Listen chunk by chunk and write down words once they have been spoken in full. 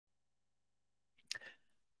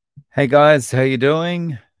Hey guys, how you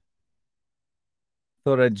doing?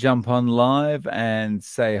 Thought I'd jump on live and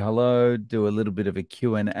say hello, do a little bit of a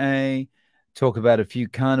Q&A, talk about a few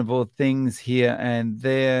carnivore things here and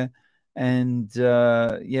there, and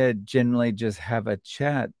yeah, generally just have a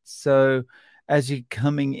chat. So as you're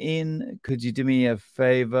coming in, could you do me a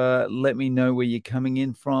favor? Let me know where you're coming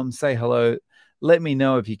in from. Say hello. Let me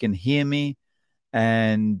know if you can hear me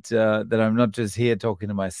and that I'm not just here talking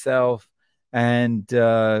to myself. And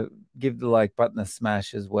give the like button a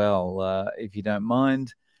smash as well, if you don't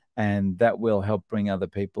mind. And that will help bring other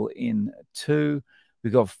people in too.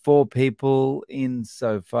 We've got 4 people in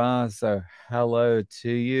so far. So hello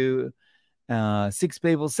to you. 6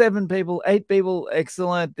 people, 7 people, 8 people.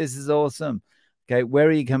 Excellent. This is awesome. Okay, where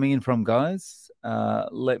are you coming in from, guys?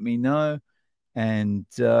 Let me know and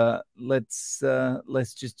let's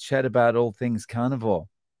just chat about all things carnivore.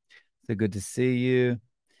 So good to see you,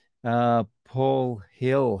 Paul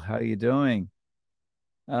Hill. How are you doing?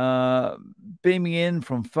 Uh, Beaming in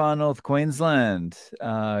from far north Queensland.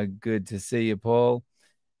 Good to see you, Paul.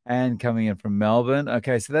 And coming in from Melbourne.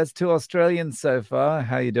 Okay, so that's 2 Australians so far.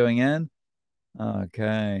 How you doing, Anne?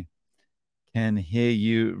 Okay, can hear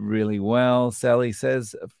you really well. Sally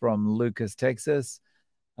says from Lucas, Texas.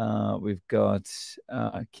 We've got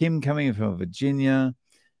Kim coming in from Virginia.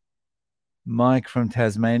 Mike from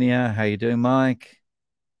Tasmania. How you doing, Mike?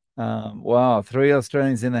 Wow, 3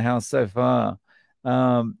 Australians in the house so far.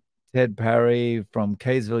 Um, Ted Parry from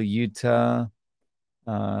Kaysville, Utah.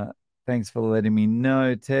 Uh, Thanks for letting me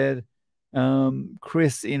know, Ted.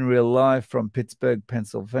 Chris in real life from Pittsburgh,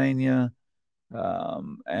 Pennsylvania.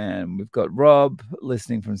 And we've got Rob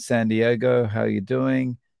listening from San Diego. How are you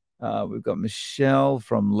doing? We've got Michelle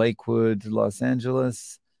from Lakewood, Los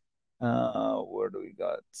Angeles. Where do we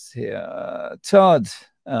got here? Todd.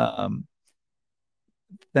 Um,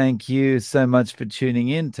 Thank you so much for tuning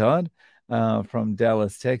in, Todd, from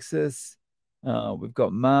Dallas, Texas. We've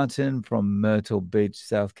got Martin from Myrtle Beach,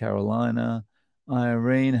 South Carolina.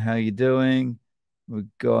 Irene, how you doing? We've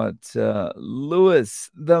got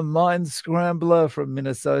Lewis, the Mind Scrambler from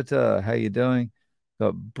Minnesota. How you doing?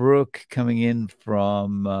 Got Brooke coming in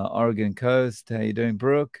from Oregon Coast. How you doing,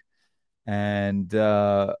 Brooke? And we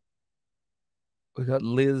got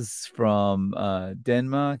Liz from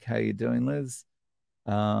Denmark. How you doing, Liz?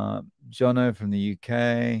 Jono from the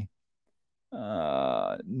UK.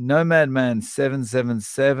 Nomad Man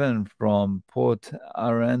 777 from Port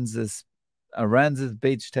Aransas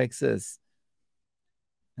Beach, Texas.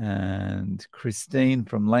 And Christine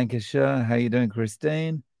from Lancashire. How you doing,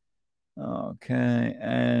 Christine? Okay.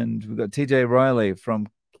 And we've got TJ Riley from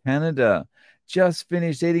Canada. Just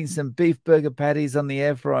finished eating some beef burger patties on the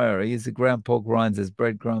air fryer. I use the ground pork rinds as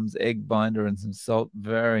breadcrumbs, egg binder, and some salt.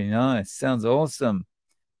 Very nice. Sounds awesome.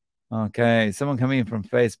 Okay, someone coming in from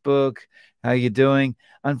Facebook. How you doing?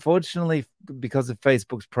 Unfortunately, because of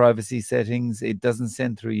Facebook's privacy settings, it doesn't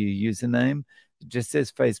send through your username. It just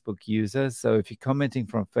says Facebook user. So if you're commenting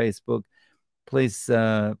from Facebook, please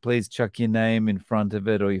chuck your name in front of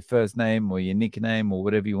it, or your first name, or your nickname, or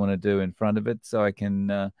whatever you want to do in front of it, so I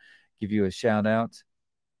can give you a shout out.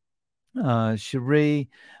 Cherie,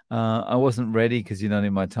 I wasn't ready because you're not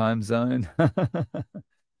in my time zone.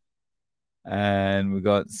 And we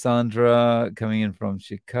got Sandra coming in from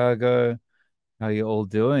Chicago. How are you all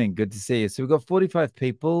doing? Good to see you. So we've got 45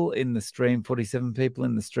 people in the stream, 47 people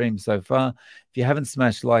in the stream so far. If you haven't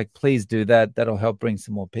smashed like, please do that. That'll help bring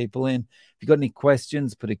some more people in. If you've got any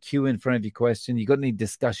questions, put a Q in front of your question. You got any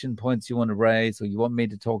discussion points you want to raise or you want me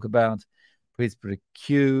to talk about, please put a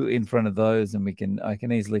Q in front of those and I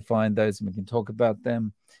can easily find those and we can talk about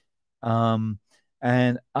them.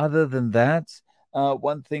 And other than that,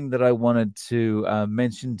 one thing that I wanted to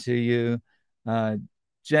mention to you, uh,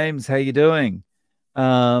 James, how you doing?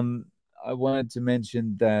 Um, I wanted to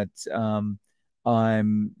mention that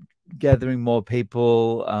I'm gathering more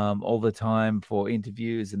people all the time for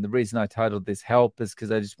interviews, and the reason I titled this "Help" is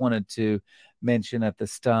because I just wanted to mention at the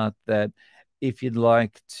start that if you'd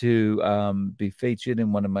like to be featured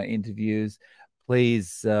in one of my interviews,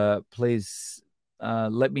 please let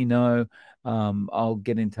me know. I'll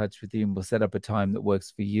get in touch with you and we'll set up a time that works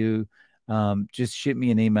for you. Just shoot me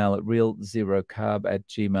an email at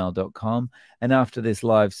realzerocarb@gmail.com. And after this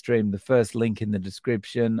live stream, the first link in the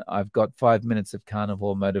description, I've got 5 minutes of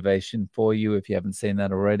carnivore motivation for you if you haven't seen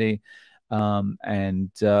that already. You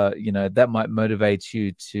know, that might motivate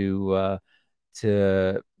you to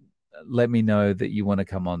let me know that you want to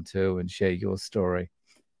come on too and share your story.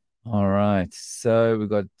 All right. So we've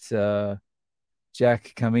got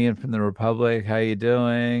Jack coming in from the Republic. How you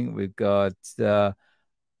doing? We've got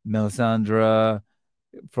Melisandra.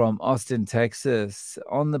 from Austin, Texas,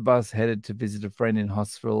 on the bus headed to visit a friend in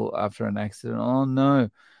hospital after an accident. Oh no.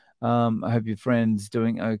 I hope your friend's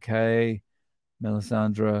doing okay,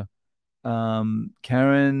 Melisandre.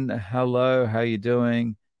 Karen, hello, how you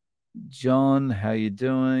doing? John, how you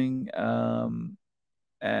doing?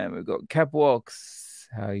 And we've got Capwalks,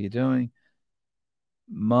 how you doing?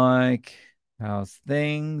 Mike, how's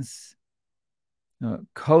things?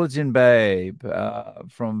 Collagen Babe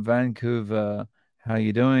from Vancouver, how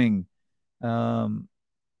you doing? Um,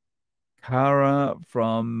 Kara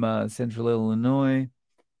from Central Illinois,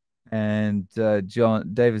 and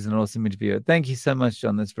John. Dave is an awesome interviewer. Thank you so much,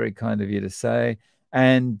 John. That's very kind of you to say.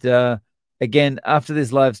 And again, after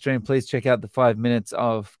this live stream, please check out the 5 minutes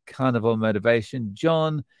of Carnivore Motivation.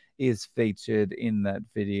 John is featured in that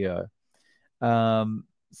video.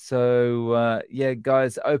 Yeah,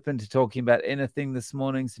 guys, open to talking about anything this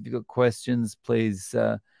morning. So if you've got questions, please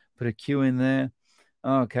put a Q in there.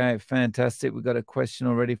 Okay, fantastic. We've got a question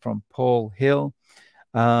already from Paul Hill.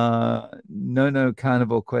 No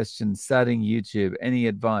carnivore question. Starting YouTube. Any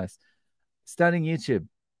advice? Starting YouTube.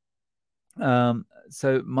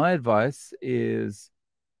 So my advice is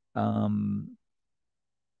one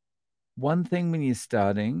thing when you're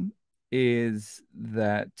starting is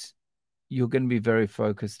that you're going to be very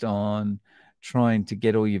focused on trying to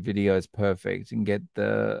get all your videos perfect and get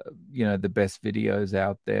the best videos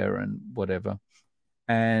out there and whatever.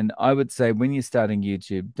 And I would say when you're starting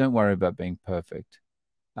YouTube, don't worry about being perfect.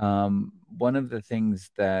 One of the things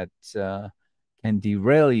that can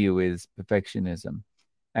derail you is perfectionism.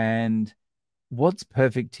 And what's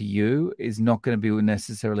perfect to you is not going to be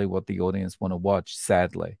necessarily what the audience want to watch,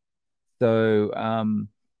 sadly. So,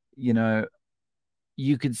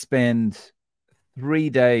 you could spend 3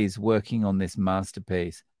 days working on this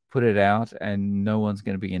masterpiece, put it out, and no one's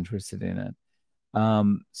going to be interested in it.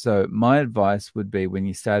 So my advice would be when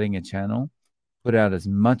you're starting a channel, put out as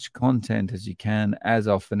much content as you can, as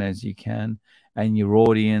often as you can, and your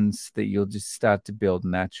audience that you'll just start to build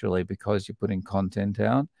naturally because you're putting content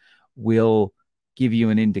out will give you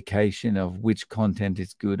an indication of which content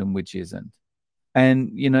is good and which isn't.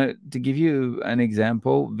 And, to give you an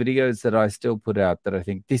example, videos that I still put out that I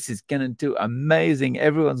think this is going to do amazing,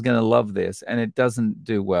 everyone's going to love this, and it doesn't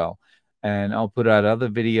do well. And I'll put out other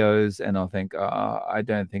videos and I'll think, I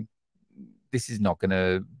don't think this is not going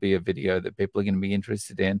to be a video that people are going to be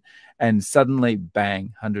interested in. And suddenly,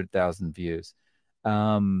 bang, 100,000 views.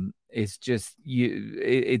 It's just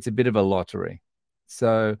it's a bit of a lottery.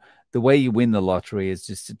 So the way you win the lottery is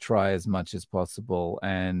just to try as much as possible.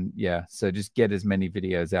 And yeah, so just get as many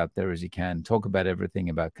videos out there as you can. Talk about everything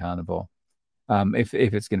about carnivore. If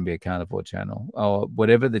it's going to be a carnivore channel or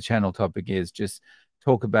whatever the channel topic is, just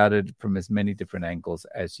talk about it from as many different angles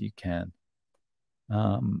as you can.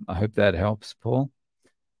 I hope that helps, Paul.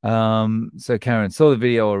 So Karen, saw the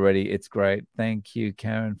video already. It's great. Thank you,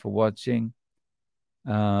 Karen, for watching.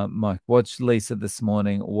 Mike, watched Lisa this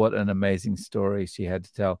morning. What an amazing story she had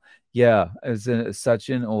to tell. Yeah, it was such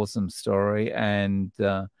an awesome story. And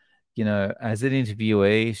as an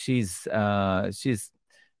interviewee,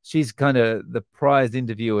 she's kind of the prized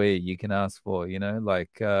interviewee you can ask for. Like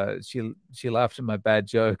she laughed at my bad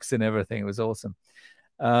jokes and everything. It was awesome.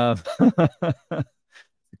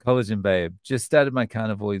 Collagen Babe, just started my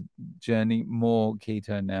carnivore journey. More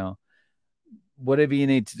keto now. Whatever you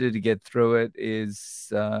need to do to get through it is,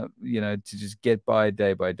 to just get by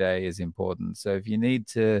day is important. So if you need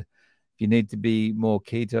to be more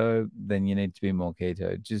keto, then you need to be more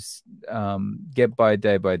keto. Just get by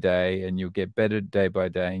day, and you'll get better day by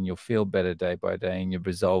day, and you'll feel better day by day, and your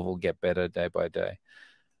resolve will get better day by day.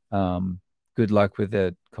 Good luck with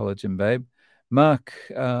it, Collagen Babe. Mark,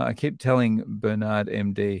 I keep telling Bernard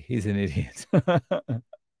MD he's an idiot.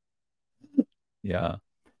 Yeah.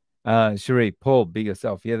 Cherie, Paul, be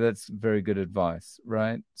yourself. Yeah, that's very good advice,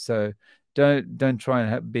 right? So don't try and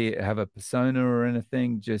have a persona or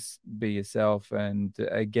anything. Just be yourself, and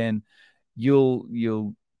again,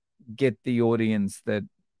 you'll get the audience that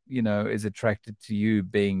is attracted to you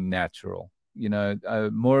being natural.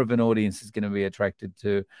 More of an audience is going to be attracted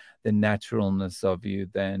to the naturalness of you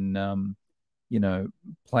than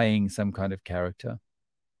playing some kind of character.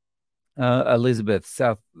 Elizabeth,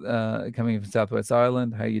 coming from Southwest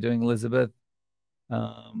Ireland. How are you doing, Elizabeth?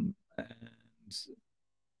 And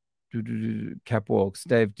Capwalks.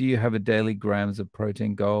 Dave, do you have a daily grams of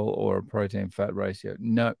protein goal or a protein fat ratio?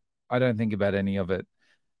 No, I don't think about any of it.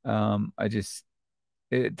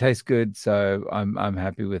 It tastes good, so I'm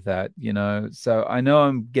happy with that, So I know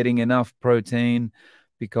I'm getting enough protein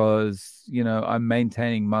because, I'm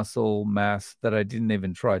maintaining muscle mass that I didn't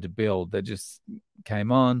even try to build, that just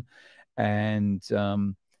came on. and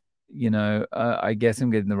I guess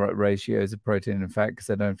I'm getting the right ratios of protein and fat because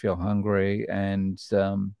I don't feel hungry. And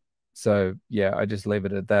so, yeah, I just leave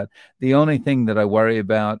it at that. The only thing that I worry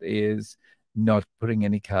about is not putting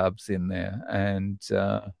any carbs in there. And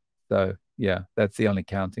so, yeah, that's the only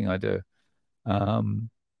counting I do. Um,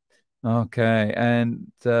 okay.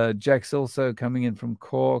 And Jack's also coming in from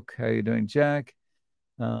Cork. How you doing, Jack?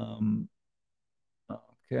 Um,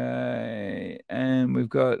 okay. And we've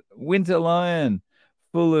got Winter Lion,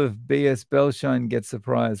 full of BS Bellshine. Get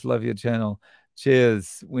surprised. Love your channel.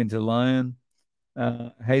 Cheers, Winter Lion.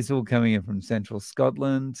 Hazel coming in from Central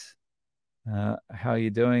Scotland. How are you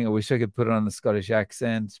doing? I wish I could put it on the Scottish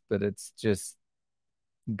accent, but it's just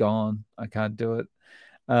gone. I can't do it.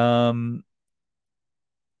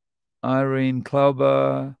 Irene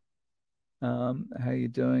Klauber. How you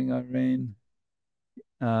doing, Irene?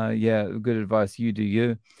 Yeah, good advice. You do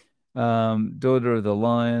you. Daughter of the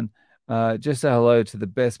Lion. Just a hello to the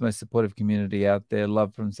best, most supportive community out there.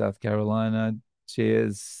 Love from South Carolina.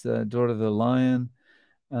 Cheers, Daughter of the Lion.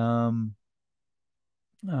 Um,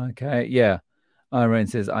 okay, yeah. Irene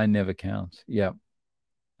says, I never count. Yeah.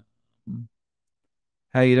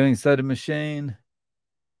 How you doing, Soda Machine?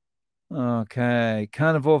 Okay.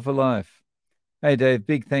 Carnivore for life. Hey, Dave,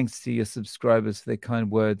 big thanks to your subscribers for their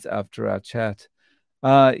kind words after our chat.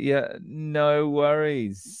 Yeah, no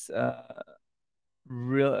worries.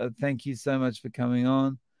 Thank you so much for coming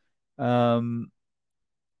on.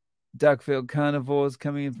 Duckfield Carnivores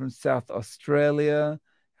coming in from South Australia.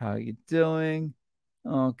 How are you doing?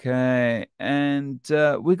 Okay. And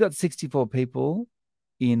we've got 64 people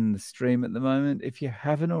in the stream at the moment. If you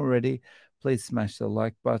haven't already, please smash the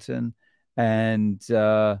like button and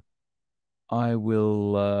I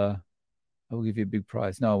will give you a big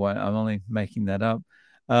prize. No, I won't. I'm only making that up.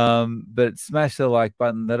 But smash the like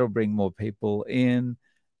button. That'll bring more people in,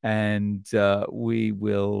 and we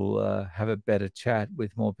will have a better chat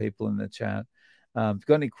with more people in the chat. If you've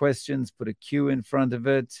got any questions, put a Q in front of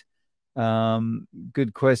it.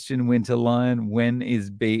 Good question, Winter Lion. When is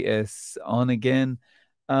BS on again?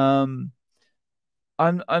 Um,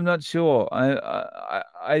 I'm not sure.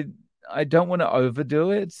 I don't want to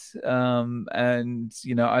overdo it. And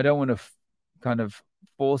I don't want to kind of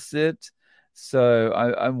force it. So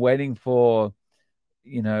I'm waiting for,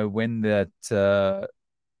 when that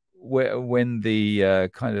when the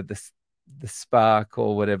kind of the spark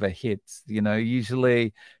or whatever hits,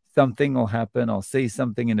 usually something will happen. I'll see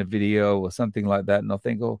something in a video or something like that, and I'll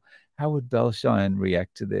think, oh, how would Bellshine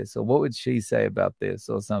react to this? Or what would she say about this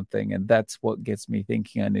or something? And that's what gets me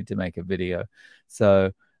thinking I need to make a video.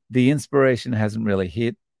 So the inspiration hasn't really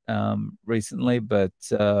hit recently, but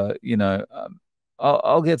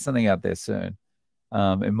I'll get something out there soon.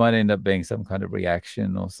 It might end up being some kind of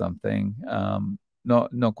reaction or something.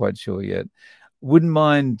 Not quite sure yet. Wouldn't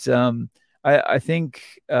mind. I think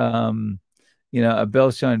a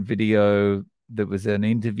Bellshine video that was an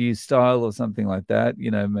interview style or something like that.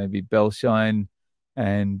 Maybe Bellshine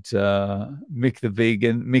and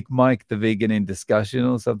Mick Mike the vegan in discussion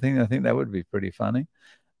or something. I think that would be pretty funny.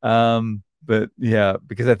 But yeah,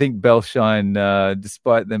 because I think Bellshine,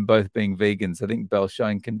 despite them both being vegans, I think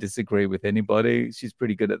Bellshine can disagree with anybody. She's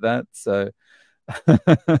pretty good at that. So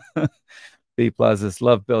B Plazas,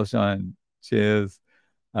 love Bellshine. Cheers.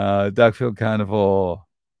 Duckfield Carnivore.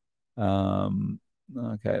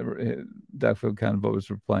 Okay. Duckfield Carnivore was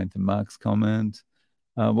replying to Mark's comment.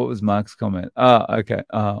 What was Mark's comment? Okay.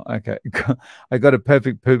 Okay. I got a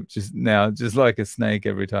perfect poop just now, just like a snake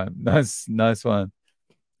every time. Nice one.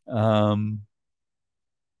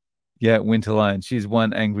 Yeah, Winter Lion. She's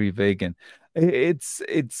one angry vegan. It's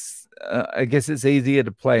I guess it's easier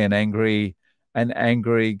to play an angry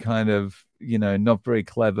kind of, not very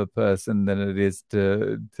clever person than it is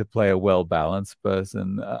to play a well-balanced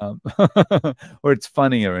person. Or it's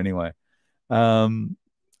funnier anyway. Irene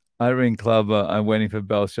Clubber, I'm waiting for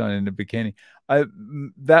Bellshine in a bikini.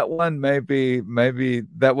 That one maybe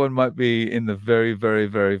that one might be in the very, very,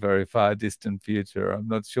 very, very far distant future. I'm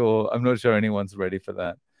not sure. I'm not sure anyone's ready for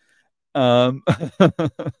that. Um,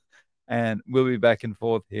 and we'll be back and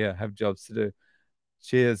forth here. Have jobs to do.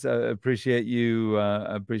 Cheers. Appreciate you.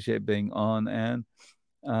 Appreciate being on, Anne.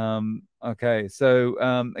 Okay. So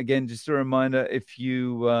again, just a reminder: if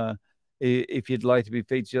you'd like to be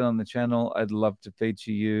featured on the channel, I'd love to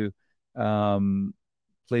feature you.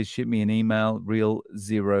 Please shoot me an email,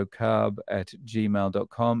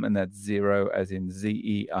 realzerocarb@gmail.com, and that's zero as in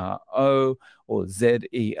ZERO or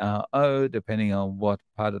ZERO, depending on what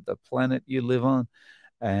part of the planet you live on.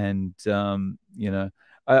 And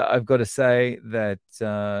I've got to say that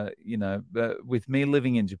with me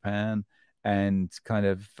living in Japan and kind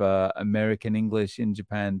of American English in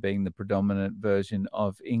Japan being the predominant version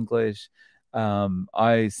of English.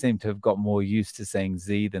 I seem to have got more used to saying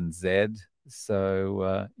Z than Z.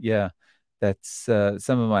 So yeah, that's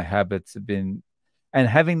some of my habits have been, and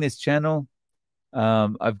having this channel,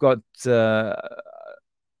 I've got someone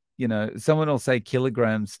will say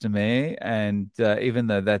kilograms to me, and even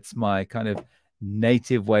though that's my kind of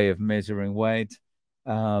native way of measuring weight,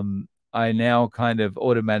 I now kind of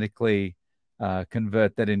automatically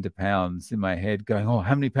convert that into pounds in my head, going, "Oh,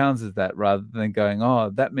 how many pounds is that?" rather than going, "Oh,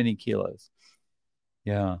 that many kilos."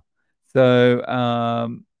 Yeah.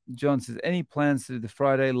 So John says, any plans to do the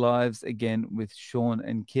Friday lives again with Sean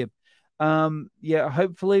and Kip? Yeah,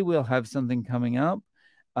 hopefully we'll have something coming up.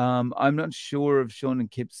 I'm not sure of Sean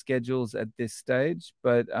and Kip's schedules at this stage,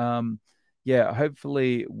 but yeah,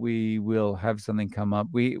 hopefully we will have something come up.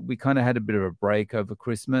 We kind of had a bit of a break over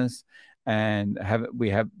Christmas, and we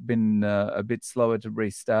have been a bit slower to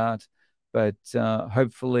restart, but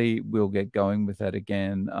hopefully we'll get going with that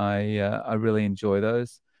again. I really enjoy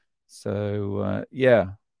those. So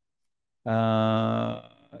yeah. Uh,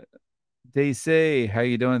 DC, how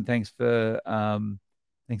you doing? Thanks for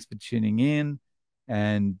tuning in,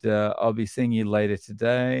 and I'll be seeing you later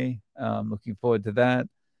today. Looking forward to that.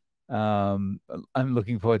 I'm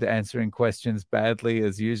looking forward to answering questions badly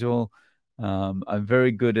as usual. I'm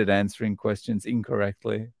very good at answering questions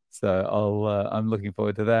incorrectly, so I'm looking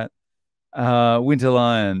forward to that. Winter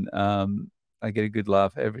Lion, I get a good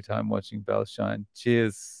laugh every time watching Bell shine.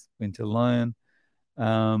 Cheers, Winter Lion.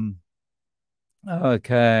 Um,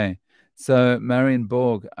 Okay. So, Marion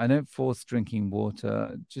Borg, I don't force drinking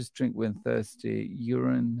water, just drink when thirsty.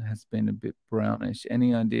 Urine has been a bit brownish.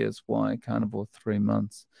 Any ideas why? Carnivore 3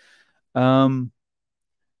 months. Um,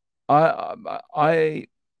 I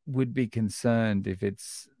would be concerned if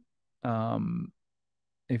it's a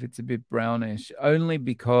bit brownish, only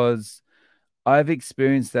because I've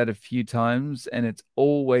experienced that a few times, and it's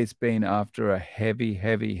always been after a heavy,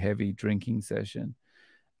 heavy, heavy drinking session.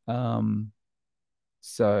 Um,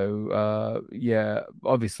 So yeah,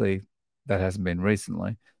 obviously that hasn't been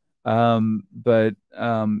recently. But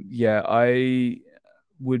yeah, I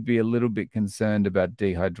would be a little bit concerned about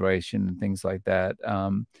dehydration and things like that.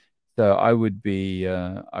 So I would be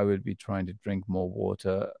trying to drink more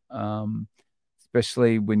water,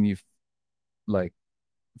 especially when you like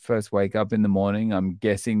first wake up in the morning. I'm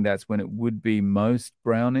guessing that's when it would be most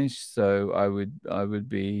brownish. So I would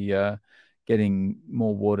be getting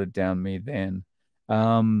more water down me then.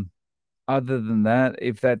 Um, Other than that,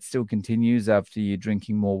 if that still continues after you're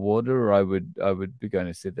drinking more water, I would be going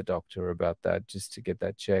to see the doctor about that just to get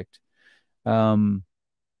that checked. Um,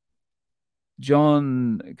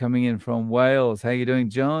 John coming in from Wales. How you doing,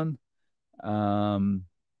 John? Um,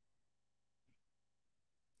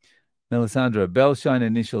 Melisandre, Bellshine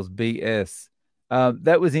initials BS.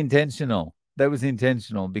 That was intentional. That was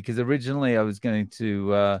intentional because originally I was going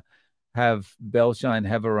to have Bellshine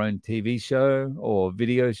have her own TV show or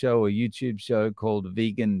video show or YouTube show called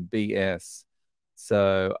Vegan BS.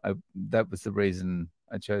 So that was the reason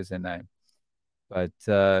I chose her name. But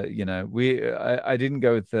I didn't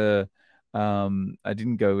go with the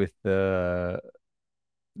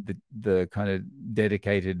kind of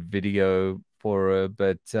dedicated video for her,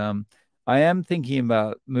 but I am thinking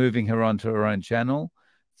about moving her onto her own channel.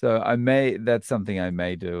 So that's something I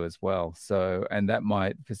may do as well. So, and that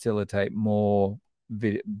might facilitate more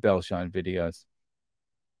Bellshine videos.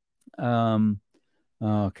 Um,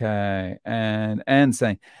 Okay. And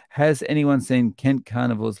saying, has anyone seen Kent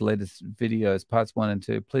Carnivore's latest videos, parts 1 and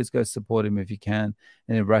 2? Please go support him if you can.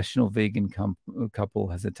 An irrational vegan couple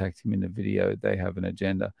has attacked him in a video. They have an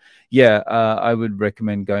agenda. Yeah, I would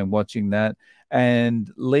recommend going watching that.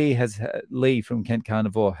 And Lee from Kent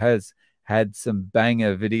Carnivore has had some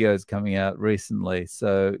banger videos coming out recently.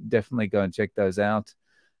 So definitely go and check those out.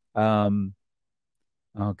 Um,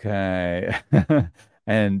 Okay.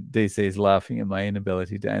 And DC is laughing at my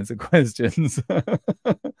inability to answer questions.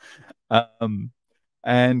 Um,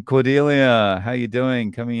 and Cordelia, how you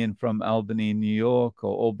doing? Coming in from Albany, New York,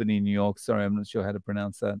 or Albany, New York. Sorry, I'm not sure how to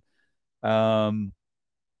pronounce that. Um,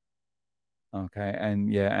 okay.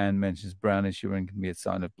 And yeah, Anne mentions brownish urine can be a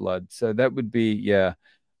sign of blood. So that would be, yeah,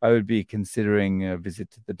 I would be considering a visit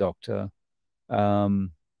to the doctor.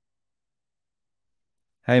 Um,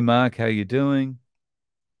 hey, Mark, how you doing?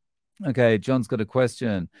 Okay, John's got a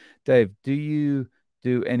question. Dave, do you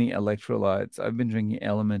do any electrolytes? I've been drinking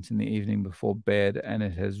Element in the evening before bed, and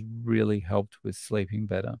it has really helped with sleeping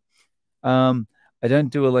better. Um, I don't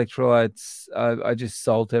do electrolytes. I just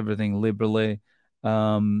salt everything liberally.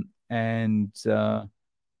 And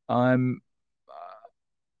I'm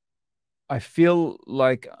I feel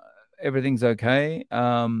like everything's okay.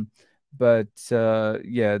 But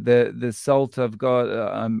yeah, the salt I've got,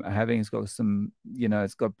 I'm having, it's got some,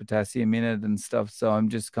 it's got potassium in it and stuff. So I'm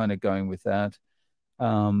just kind of going with that.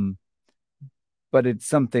 Um, but it's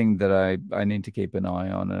something that I need to keep an eye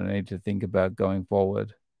on and I need to think about going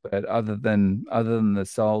forward. But other than the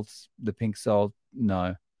salts, the pink salt,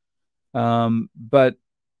 no. But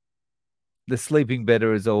the sleeping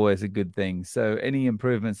better is always a good thing. So any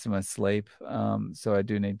improvements to my sleep, so I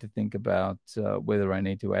do need to think about whether I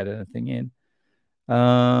need to add anything in.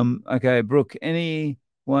 Okay, Brooke,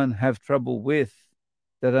 anyone have trouble with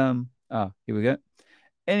that? Here we go.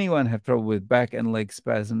 Anyone have trouble with back and leg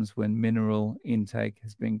spasms when mineral intake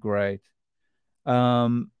has been great?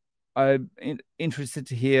 I'm interested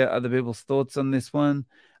to hear other people's thoughts on this one.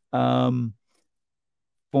 Um,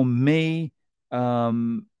 for me,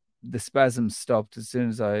 the spasms stopped as soon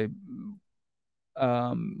as or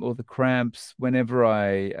the cramps whenever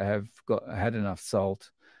I have got had enough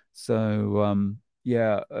salt. So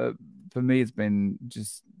yeah, for me it's been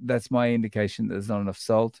just that's my indication that there's not enough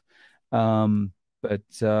salt. But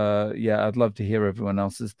yeah, I'd love to hear everyone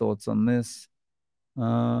else's thoughts on this.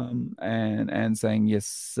 And saying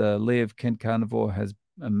yes, Lee of Kent Carnivore has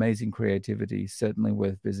amazing creativity, certainly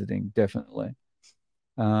worth visiting, definitely.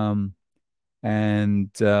 Um,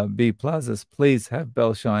 and B Plazas, please have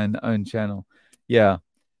Bellshine own channel. Yeah,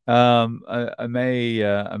 I may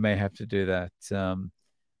have to do that. So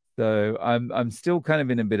I'm still kind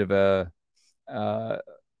of in a bit of uh,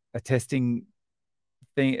 a testing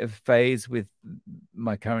thing phase with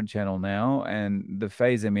my current channel now, and the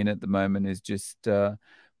phase I'm in at the moment is just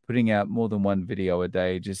putting out more than one video a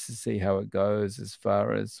day just to see how it goes as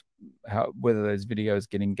far as how whether those videos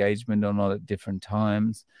get engagement or not at different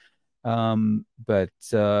times. But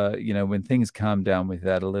when things calm down with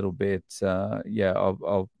that a little bit, yeah,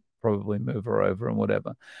 I'll probably move her over and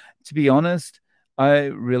whatever. To be honest, I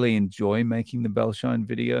really enjoy making the Bellshine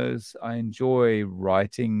videos. I enjoy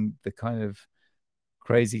writing the kind of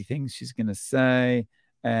crazy things she's going to say.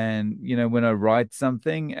 And, when I write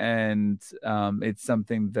something and it's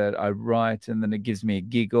something that I write and then it gives me a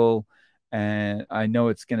giggle and I know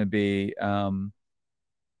it's going to be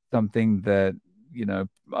something that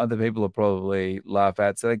other people will probably laugh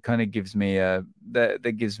at. So that kind of gives me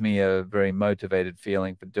that gives me a very motivated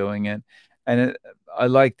feeling for doing it. And I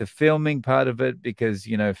like the filming part of it because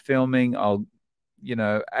filming I'll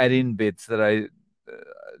add in bits that I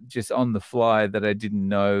just on the fly that I didn't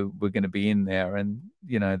know were going to be in there, and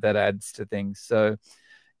that adds to things. So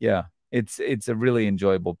yeah, it's a really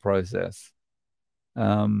enjoyable process.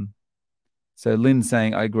 Um, so Lynn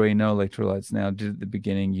saying, I agree, no electrolytes now. Did at the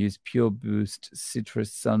beginning, use Pure Boost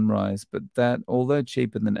Citrus Sunrise, but that, although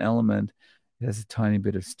cheaper than Element, it has a tiny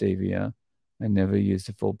bit of stevia. I never used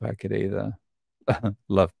a full packet either.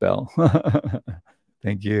 Love Bell.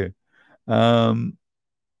 Thank you. Um,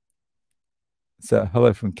 so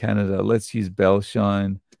hello from Canada. Let's use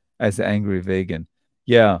Bellshine as angry vegan.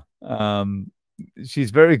 Yeah.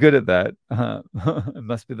 She's very good at that. It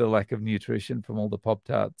must be the lack of nutrition from all the Pop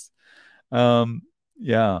Tarts. Um,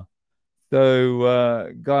 yeah.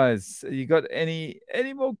 So, guys, you got any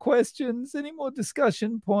more questions, any more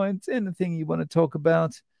discussion points, anything you want to talk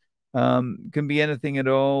about? Can be anything at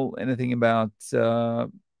all, anything about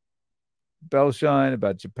Bellshine,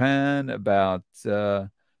 about Japan, about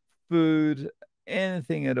food,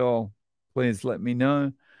 anything at all. Please let me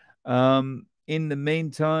know. In the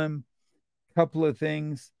meantime, couple of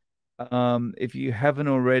things. If you haven't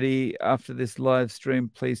already, after this live stream,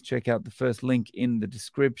 please check out the first link in the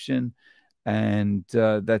description. And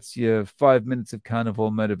that's your 5 minutes of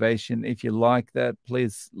carnivore motivation. If you like that,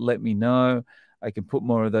 please let me know. I can put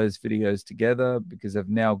more of those videos together because I've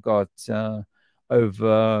now got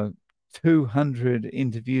over 200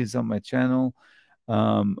 interviews on my channel.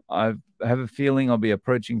 I have a feeling I'll be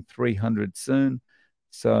approaching 300 soon.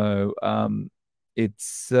 So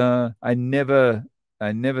it's I never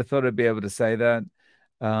thought I'd be able to say that.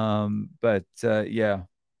 But yeah,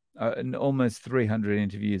 almost 300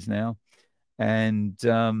 interviews now. And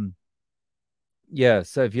yeah,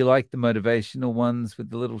 so if you like the motivational ones with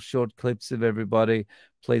the little short clips of everybody,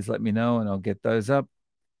 please let me know and I'll get those up.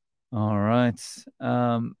 All right.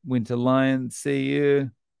 Winter Lion, see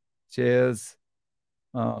you. Cheers.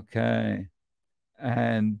 Okay.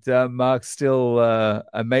 And Mark's still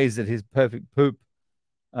amazed at his perfect poop.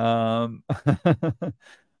 Um,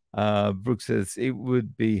 Brooke says it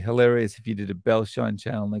would be hilarious if you did a Bellshine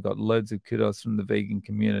channel and they got loads of kudos from the vegan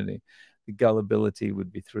community. The gullibility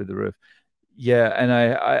would be through the roof. Yeah, and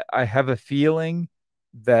I have a feeling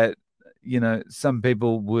that some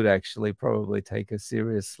people would actually probably take us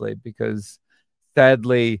seriously because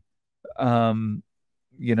sadly, um,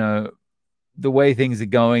 you know, the way things are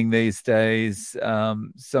going these days,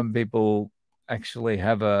 some people actually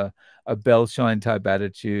have a bell shine type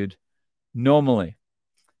attitude normally.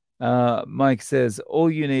 Mike says,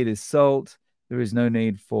 all you need is salt. There is no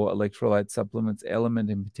need for electrolyte supplements. Element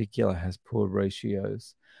in particular has poor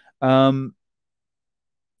ratios. Um,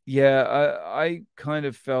 yeah, I kind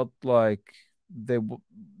of felt like there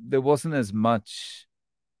wasn't as much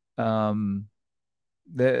um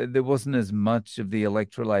there wasn't as much of the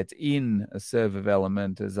electrolytes in a serve of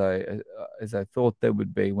element as I thought there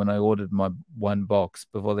would be when I ordered my one box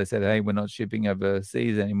before they said, "Hey, we're not shipping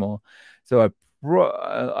overseas anymore." So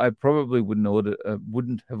I probably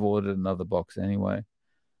wouldn't have ordered another box anyway.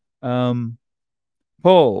 Um,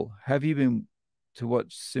 Paul, have you been to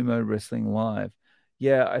watch sumo wrestling live?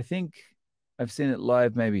 Yeah, I think I've seen it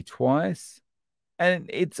live maybe twice, and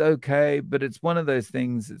it's okay, but it's one of those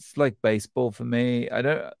things. It's like baseball for me.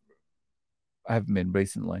 I haven't been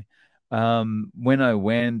recently. When I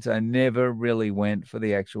went, I never really went for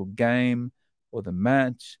the actual game or the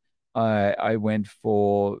match. I went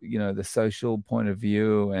for, the social point of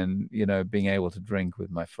view and, being able to drink with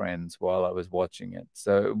my friends while I was watching it.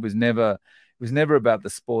 So it was never about the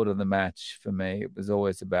sport or the match for me. It was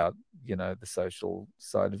always about, the social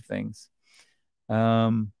side of things.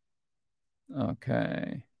 Um,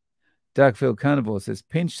 okay. Darkfield Carnivore says,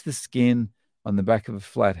 pinch the skin on the back of a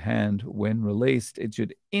flat hand. When released, it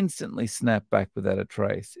should instantly snap back without a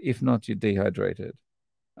trace. If not, you're dehydrated.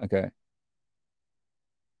 Okay.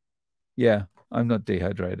 Yeah, I'm not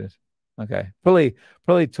dehydrated. Okay.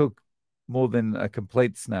 Probably took more than a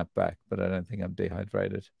complete snap back, but I don't think I'm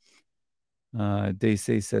dehydrated.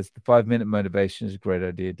 DC says the 5 minute motivation is a great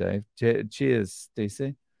idea, Dave. Cheers,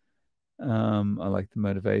 DC. I like the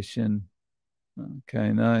motivation.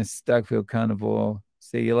 Okay, nice. Darkfield Carnivore.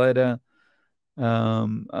 See you later.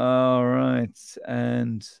 All right.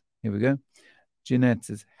 And here we go. Jeanette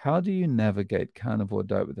says, how do you navigate carnivore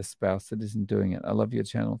diet with a spouse that isn't doing it? I love your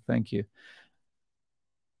channel. Thank you.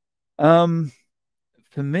 Um,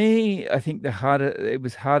 for me, I think it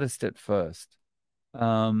was hardest at first.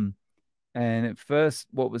 Um, and at first,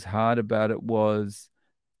 what was hard about it was,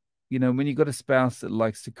 when you got a spouse that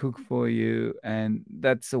likes to cook for you, and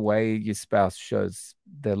that's the way your spouse shows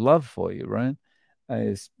their love for you, right?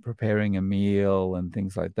 Is preparing a meal and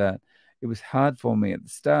things like that. It was hard for me at the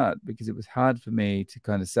start because it was hard for me to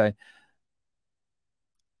kind of say,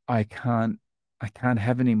 I can't, I can't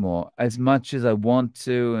have any more as much as I want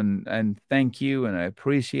to, and thank you, and I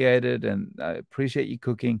appreciate it, and I appreciate you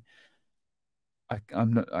cooking.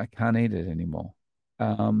 I can't eat it anymore.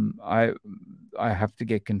 Um, I, I have to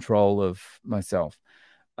get control of myself.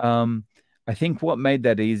 Um, I think what made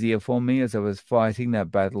that easier for me is I was fighting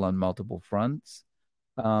that battle on multiple fronts.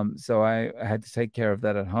 So I had to take care of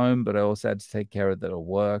that at home, but I also had to take care of that at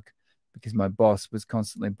work because my boss was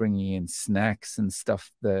constantly bringing in snacks and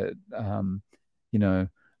stuff that, you know,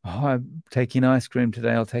 oh, I'm taking ice cream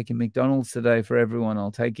today. I'll take in McDonald's today for everyone.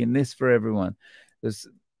 I'll take in this for everyone. There's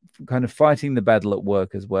kind of fighting the battle at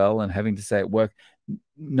work as well and having to say at work,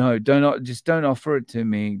 no, don't offer it to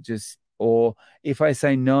me. Or if I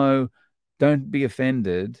say no, don't be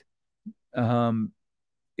offended. Um,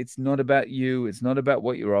 it's not about you. It's not about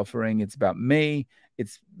what you're offering. It's about me.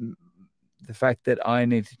 It's the fact that I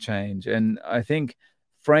need to change. And I think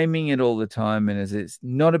framing it all the time and as it's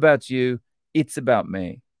not about you, it's about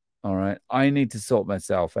me. All right. I need to sort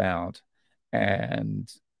myself out.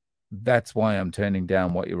 And that's why I'm turning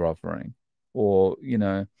down what you're offering. Or,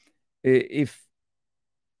 if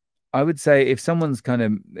I would say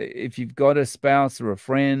if you've got a spouse or a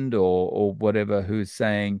friend or whatever who's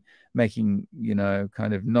making,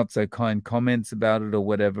 kind of not so kind comments about it or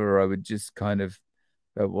whatever, I would just kind of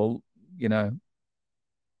go, well, you know,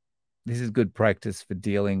 this is good practice for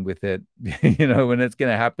dealing with it, when it's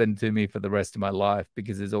going to happen to me for the rest of my life,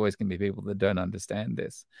 because there's always going to be people that don't understand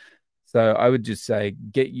this. So I would just say,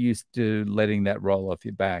 get used to letting that roll off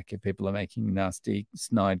your back if people are making nasty,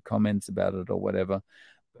 snide comments about it or whatever.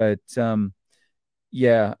 But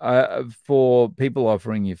yeah, for people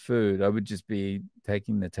offering you food, I would just be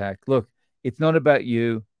taking the tack. Look, it's not about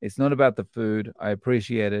you. It's not about the food. I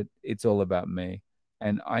appreciate it. It's all about me.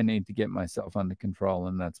 And I need to get myself under control.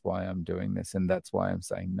 And that's why I'm doing this. And that's why I'm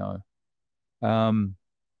saying no. Um,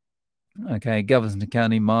 Okay, Galveston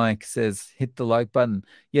County Mike says, hit the like button.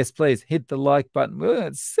 Yes, please hit the like button. We've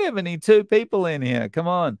got 72 people in here. Come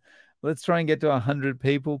on. Let's try and get to 100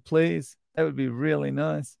 people, please. That would be really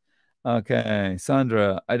nice. Okay,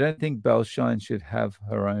 Sandra, I don't think Belle Shine should have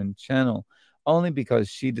her own channel. only because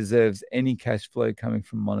she deserves any cash flow coming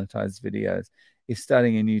from monetized videos. If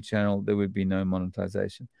starting a new channel, there would be no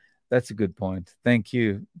monetization. That's a good point. Thank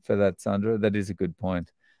you for that, Sandra. That is a good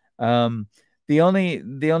point. Um, the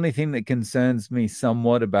only thing that concerns me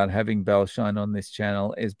somewhat about having Bellshine on this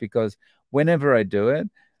channel is because whenever I do it,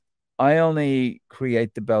 I only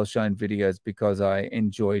create the Bellshine videos because I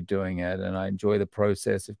enjoy doing it and I enjoy the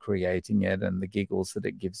process of creating it and the giggles that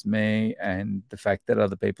it gives me and the fact that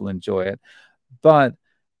other people enjoy it. But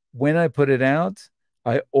when I put it out,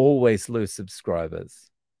 I always lose subscribers.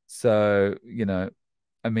 So,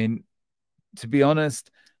 I mean, to be honest,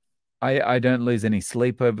 I don't lose any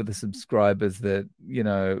sleep over the subscribers that,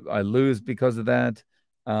 I lose because of that.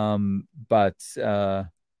 But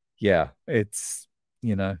yeah, it's,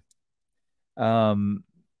 you know, um,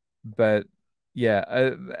 but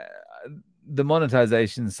yeah, the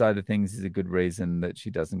monetization side of things is a good reason that she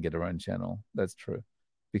doesn't get her own channel. That's true,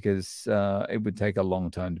 because it would take a long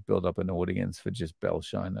time to build up an audience for just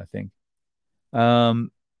Bellshine, I think.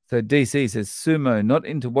 Um, so DC says sumo, not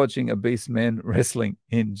into watching obese men wrestling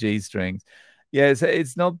in G strings. Yeah,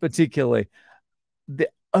 it's not particularly. The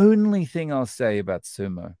only thing I'll say about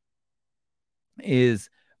sumo is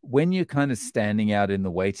when you're kind of standing out in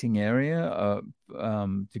the waiting area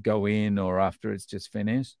to go in or after it's just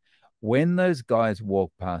finished, when those guys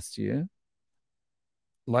walk past you,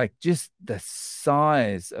 like just the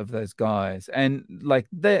size of those guys, and like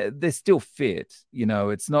they're still fit,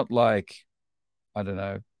 it's not like, I don't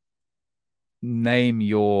know, name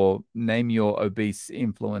your obese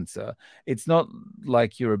influencer. It's not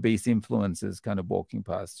like your obese influencers kind of walking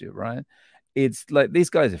past you, right? It's like these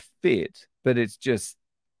guys are fit, but it's just,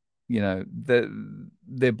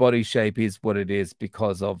 their body shape is what it is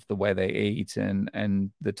because of the way they eat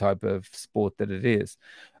and the type of sport that it is.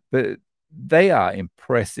 But they are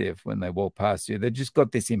impressive when they walk past you. They've just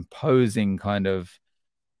got this imposing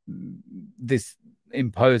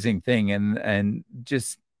thing, and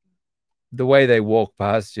just the way they walk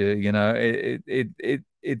past you,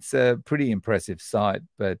 it's a pretty impressive sight.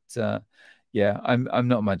 But yeah, I'm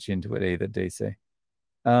not much into it either, DC.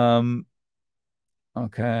 Um,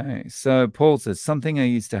 okay, so Paul says something I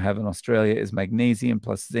used to have in Australia is magnesium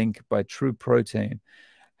plus zinc by True Protein.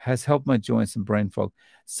 Has helped my joints and brain fog.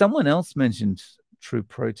 Someone else mentioned True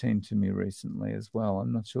Protein to me recently as well.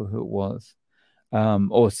 I'm not sure who it was.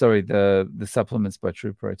 Or sorry, the supplements by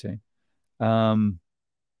True Protein. Um,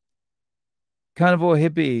 Carnivore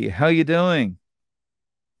Hippie, how you doing?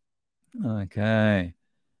 Okay.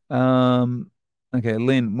 Um, okay,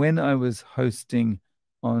 Lynn, when I was hosting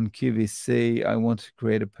on QVC, I wanted to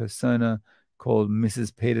create a persona called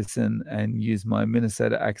Mrs. Peterson and use my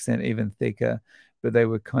Minnesota accent even thicker, but they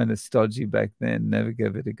were kind of stodgy back then. Never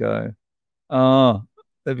gave it a go. Oh,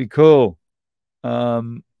 that'd be cool.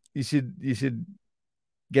 Um, you should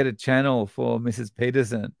get a channel for Mrs.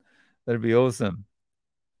 Peterson. That'd be awesome.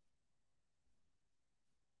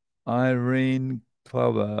 Irene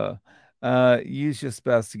Clubber. Use your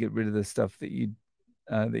spouse to get rid of the stuff that you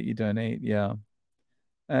don't eat. Yeah.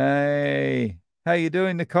 Hey, how you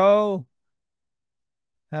doing, Nicole?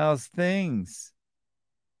 How's things?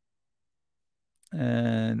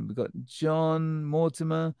 And we've got John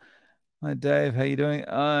Mortimer. Hi, Dave. How you doing?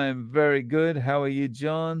 I'm very good. How are you,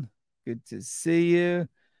 John? Good to see you.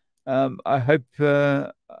 I hope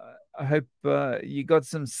you got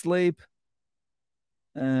some sleep.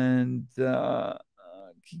 And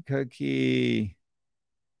Kikoki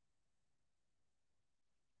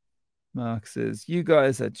Mark says, you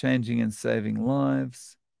guys are changing and saving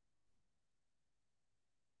lives.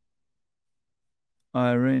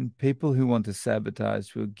 Irene, people who want to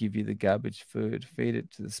sabotage will give you the garbage food, feed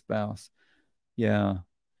it to the spouse. Yeah.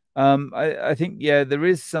 I think, yeah, there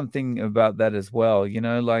is something about that as well,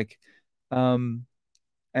 like, um,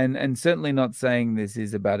 and certainly not saying this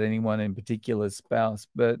is about anyone in particular spouse,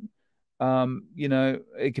 but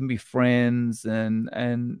it can be friends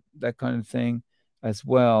and that kind of thing as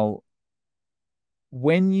well.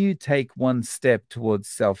 When you take one step towards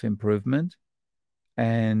self-improvement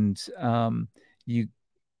and you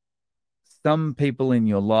some people in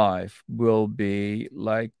your life will be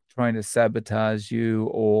like trying to sabotage you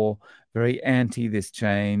or very anti this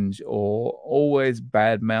change or always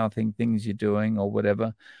bad mouthing things you're doing or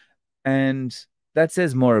whatever. And that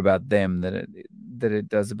says more about them than it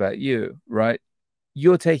does about you, right?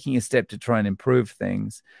 You're taking a step to try and improve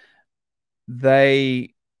things.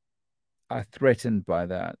 They are threatened by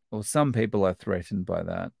that, or some people are threatened by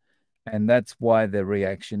that. And that's why their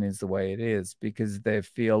reaction is the way it is, because they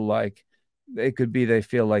feel like they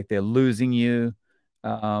feel like they're losing you,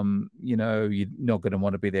 You're not going to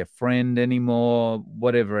want to be their friend anymore,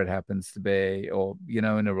 whatever it happens to be. Or, in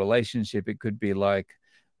a relationship, it could be like,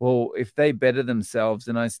 well, if they better themselves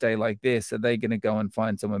and I stay like this, are they going to go and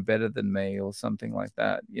find someone better than me or something like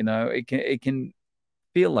that? It can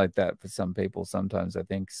feel like that for some people sometimes, I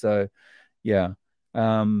think. So, yeah.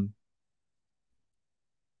 Um,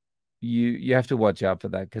 you have to watch out for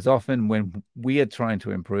that because often when we are trying to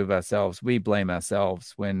improve ourselves, we blame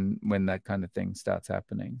ourselves when that kind of thing starts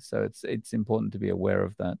happening. So it's important to be aware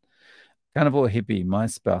of that. Carnivore hippie, my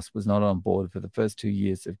spouse was not on board for the first 2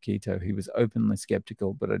 years of keto. He was openly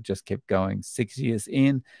skeptical, but I just kept going. 6 years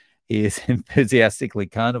in, he is enthusiastically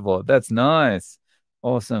carnivore. That's nice.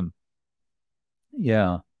 Awesome.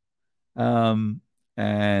 Yeah. Um,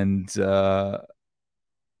 and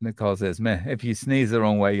Nicole says, "Meh, if you sneeze the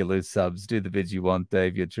wrong way, you lose subs. Do the vids you want,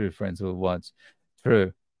 Dave. Your true friends will watch."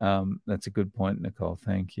 True. That's a good point, Nicole.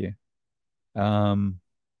 Thank you. Um,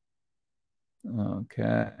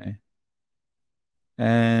 okay.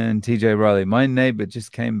 And TJ Riley, my neighbor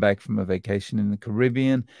just came back from a vacation in the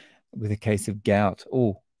Caribbean with a case of gout.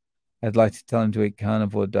 Oh, I'd like to tell him to eat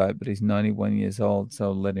carnivore diet, but he's 91 years old, so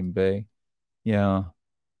I'll let him be. Yeah.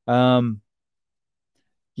 Um,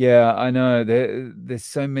 Yeah, I know. There's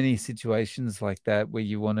so many situations like that where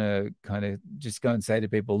you want to kind of just go and say to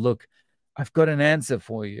people, "Look, I've got an answer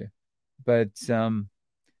for you," but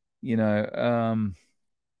you know,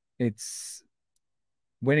 it's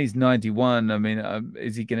when he's 91. I mean,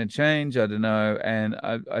 is he going to change? I don't know, and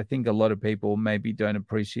I think a lot of people maybe don't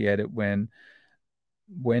appreciate it when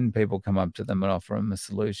people come up to them and offer them a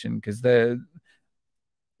solution because they're.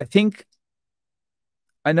 I think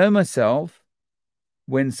I know myself.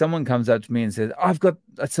 When someone comes up to me and says, I've got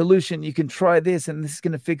a solution, you can try this and this is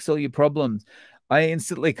going to fix all your problems, I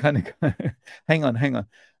instantly kind of go, hang on.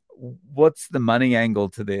 What's the money angle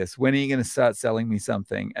to this? When are you going to start selling me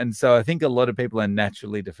something? And so I think a lot of people are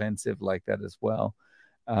naturally defensive like that as well.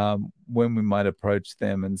 When we might approach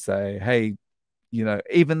them and say, hey,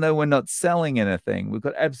 even though we're not selling anything, we've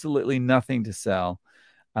got absolutely nothing to sell.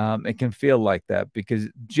 It can feel like that because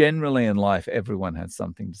generally in life, everyone has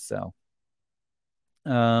something to sell.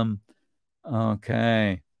 Um,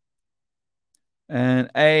 Okay. And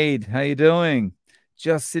Aid, how you doing?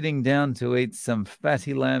 Just sitting down to eat some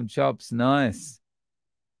fatty lamb chops. Nice.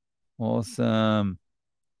 Awesome.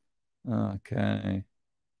 Okay.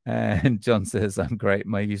 And John says, I'm great.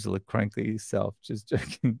 My usual cranky self. Just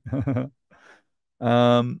joking.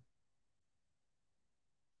 um,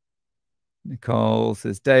 Nicole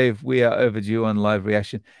says, Dave, we are overdue on live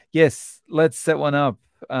reaction. Yes, let's set one up.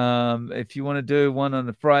 If you want to do one on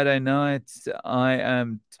a Friday night, I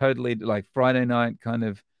am totally like Friday night kind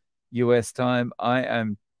of US time. I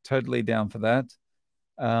am totally down for that.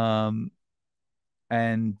 Um,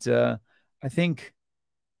 and I think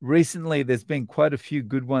recently there's been quite a few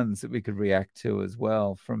good ones that we could react to as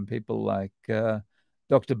well from people like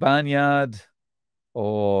Dr. Barnyard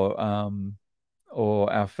or um,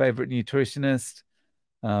 or our favorite nutritionist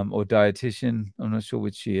or dietitian. I'm not sure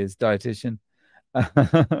which she is, dietitian.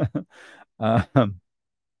 um,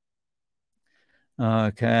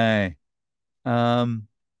 okay. Um,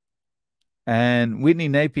 and Whitney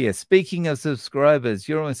Napier, speaking of subscribers,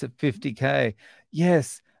 you're almost at 50K.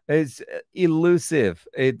 Yes, it's elusive.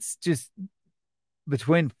 It's just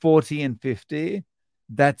between 40 and 50.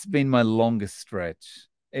 That's been my longest stretch.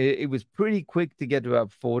 It was pretty quick to get to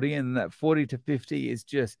about 40, and that 40 to 50 is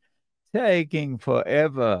just taking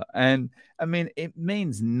forever. And I mean, it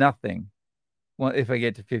means nothing. Well, if I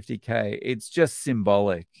get to 50K, it's just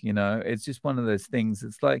symbolic. It's just one of those things.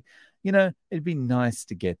 It's like, it'd be nice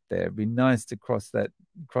to get there. It'd be nice to cross that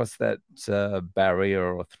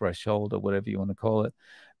barrier or threshold or whatever you want to call it.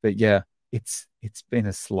 But yeah, it's been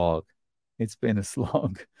a slog. It's been a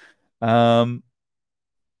slog. Um,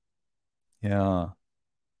 yeah.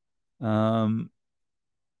 Um,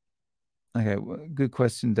 Okay, well, good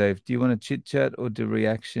question, Dave. Do you want to chit chat or do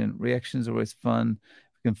reaction? Reaction's always fun.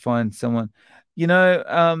 We can find someone.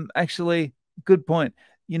 Actually, good point.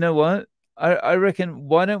 You know what? I reckon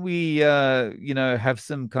why don't we have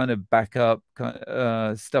some kind of backup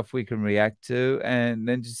stuff we can react to and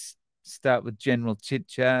then just start with general chit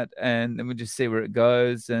chat and then we just see where it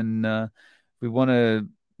goes. And if we want to,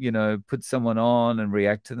 put someone on and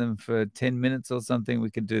react to them for 10 minutes or something, we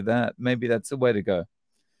can do that. Maybe that's the way to go.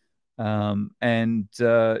 And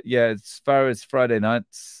yeah, as far as Friday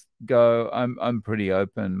nights go, I'm pretty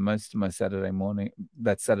open. Most of my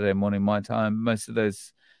that's Saturday morning my time. Most of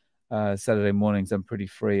those Saturday mornings, I'm pretty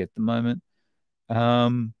free at the moment.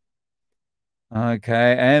 Um,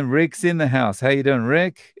 okay, and Rick's in the house. How you doing,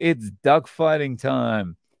 Rick? It's duck fighting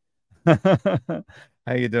time.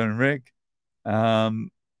 How you doing, Rick? Um,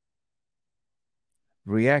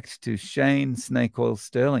 react to Shane Snake Oil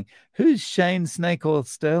Sterling. Who's Shane Snake Oil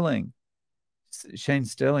Sterling? Shane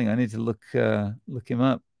Sterling. I need to look him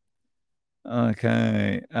up.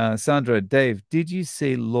 Okay. Sandra, Dave, did you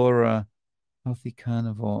see Laura Healthy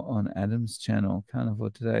Carnivore on Adam's channel, Carnivore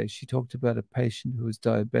Today? She talked about a patient who was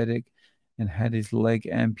diabetic and had his leg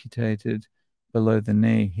amputated below the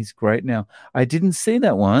knee. He's great now. I didn't see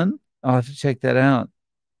that one. I'll have to check that out.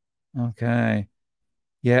 Okay.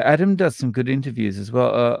 Yeah, Adam does some good interviews as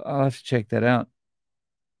well. I'll have to check that out.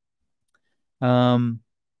 Um,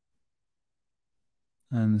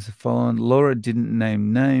 and there's a following. Laura didn't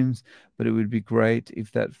name names, but it would be great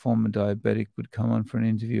if that former diabetic would come on for an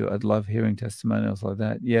interview. I'd love hearing testimonials like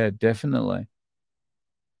that. Yeah, definitely.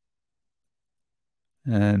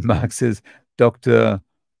 And Mark says, Dr.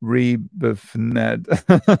 Rebuffnad.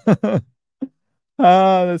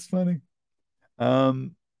 Ah, that's funny.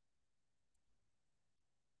 Um,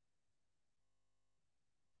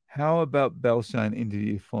 how about Belshine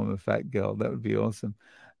interview former fat girl? That would be awesome.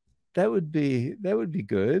 That would be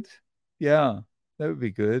good. Yeah, that would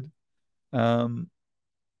be good. Um,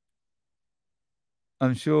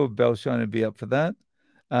 I'm sure Belshine would be up for that.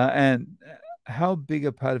 And how big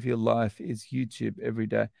a part of your life is YouTube every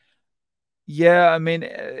day? Yeah, I mean,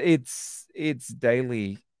 it's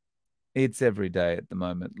daily. It's every day at the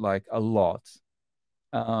moment, like a lot.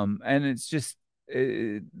 And it's just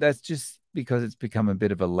that's just because it's become a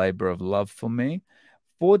bit of a labor of love for me.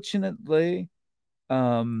 Fortunately,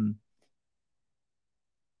 um,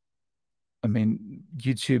 I mean,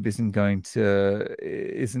 YouTube isn't going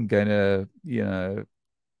to,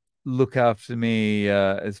 look after me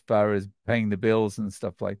as far as paying the bills and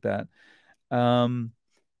stuff like that. Um,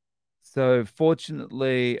 so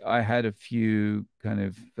fortunately, I had a few kind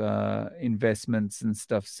of investments and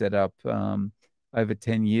stuff set up over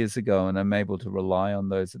 10 years ago, and I'm able to rely on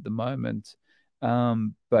those at the moment.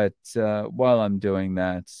 But while I'm doing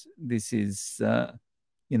that, this is,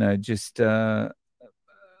 just a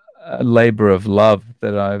labor of love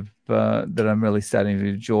that I'm really starting to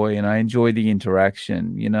enjoy, and I enjoy the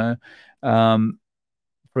interaction. Um,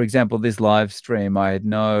 for example, this live stream, I had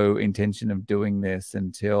no intention of doing this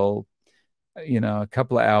until a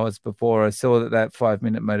couple of hours before I saw that 5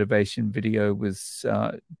 minute motivation video was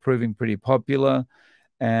proving pretty popular.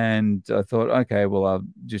 And I thought, okay, well, I'll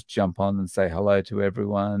just jump on and say hello to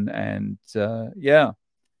everyone. And yeah,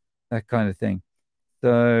 that kind of thing.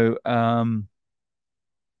 So,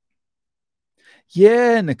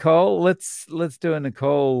 yeah, Nicole, let's do a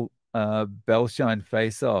Nicole Bellshine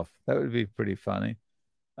face off. That would be pretty funny.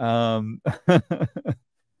 Um,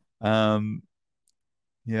 um,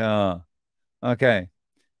 yeah. Okay.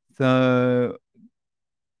 So,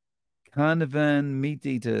 Carnivan meat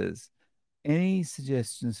eaters. Any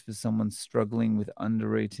suggestions for someone struggling with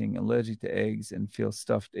undereating, allergic to eggs, and feel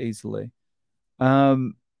stuffed easily?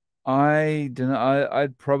 Um, I don't know.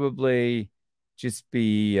 I'd probably just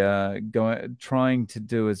be going trying to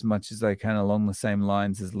do as much as I can along the same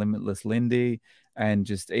lines as Limitless Lindy, and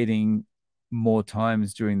just eating more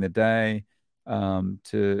times during the day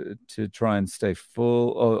to try and stay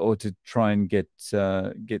full, or to try and get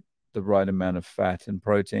the right amount of fat and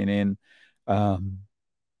protein in. Um,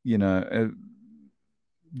 you know,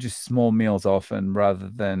 just small meals often rather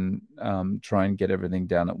than try and get everything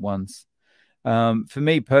down at once. For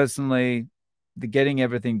me personally, the getting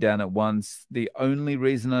everything down at once, the only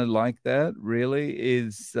reason I like that really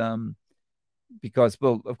is because,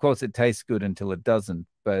 well, of course, it tastes good until it doesn't.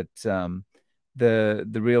 But the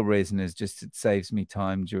real reason is just it saves me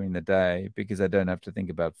time during the day because I don't have to think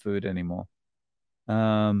about food anymore.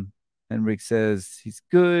 Um, and Rick says he's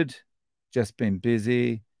good, just been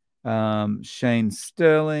busy. Shane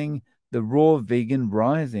Sterling, the Raw Vegan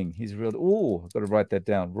Rising. He's real. Oh, I've got to write that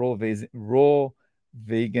down. Raw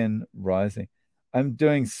Vegan Rising. I've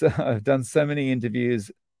done so many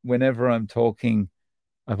interviews. Whenever I'm talking,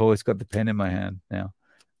 I've always got the pen in my hand now.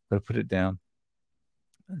 Got to put it down.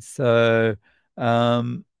 So,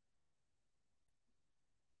 um,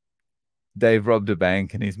 Dave robbed a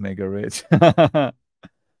bank and he's mega rich.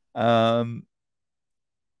 um,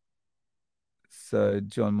 So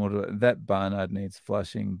John Moore, that Barnard needs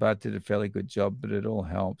flushing. Bart did a fairly good job, but it all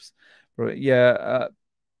helps. But yeah,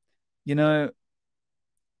 you know,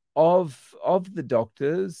 of the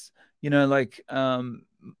doctors, like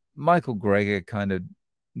Michael Greger kind of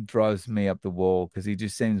drives me up the wall because he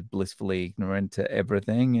just seems blissfully ignorant to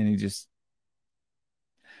everything, and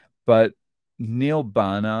but Neil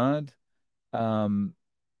Barnard, um,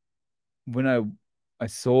 when I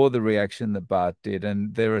saw the reaction that Bart did,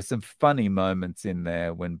 and there are some funny moments in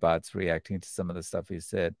there when Bart's reacting to some of the stuff he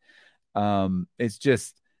said. It's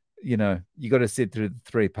just, you got to sit through the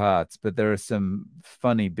three parts, but there are some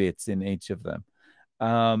funny bits in each of them.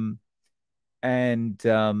 Um, and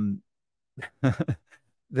the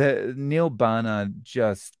Neil Barnard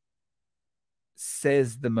just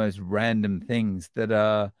says the most random things that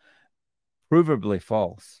are provably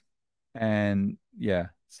false. And yeah,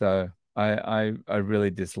 so I really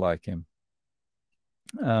dislike him.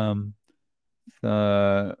 Um,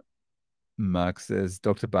 so Mark says,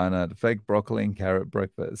 Dr. Barnard, fake broccoli and carrot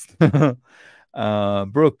breakfast.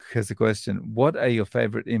 Brooke has a question. What are your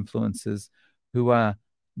favorite influencers who are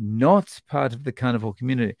not part of the carnivore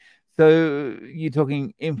community? So you're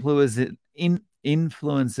talking influencers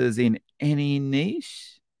in any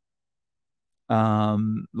niche?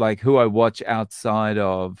 Like who I watch outside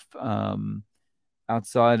of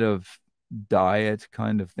diet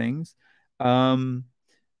kind of things. Um,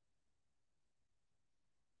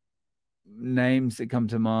 Names that come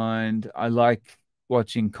to mind. I like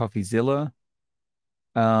watching CoffeeZilla.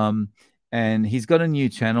 Um, and he's got a new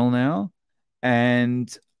channel now.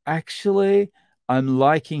 And actually, I'm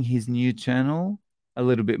liking his new channel a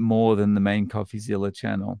little bit more than the main CoffeeZilla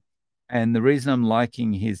channel. And the reason I'm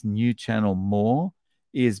liking his new channel more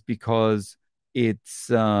is because it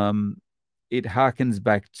harkens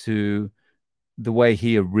back to the way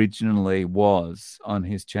he originally was on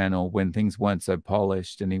his channel when things weren't so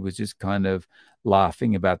polished and he was just kind of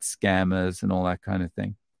laughing about scammers and all that kind of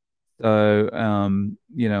thing. So, and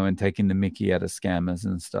taking the mickey out of scammers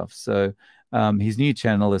and stuff. So, his new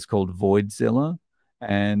channel is called Voidzilla.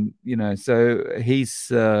 And, so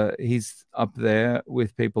he's up there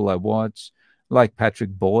with people I watch, like Patrick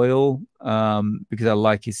Boyle, because I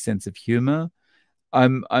like his sense of humor.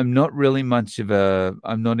 I'm not really much of a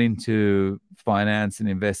I'm not into finance and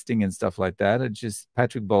investing and stuff like that. It just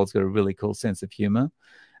Patrick Boyle's got a really cool sense of humor.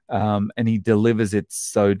 And he delivers it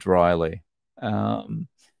so dryly. Um,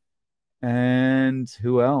 and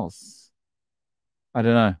who else? I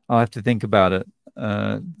don't know. I'll have to think about it.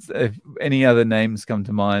 If any other names come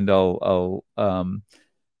to mind, I'll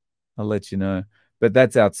let you know. But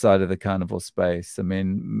that's outside of the carnival space. I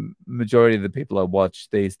mean, majority of the people I watch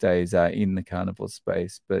these days are in the carnival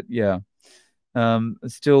space. But yeah, I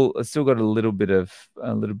still got a little bit of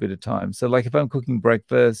time. So like if I'm cooking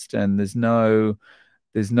breakfast and there's no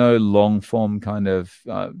long form kind of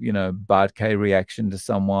Bart K reaction to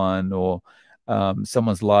someone or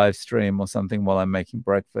someone's live stream or something while I'm making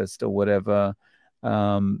breakfast or whatever,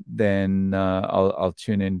 then I'll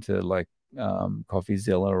tune into like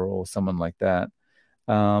CoffeeZilla or someone like that.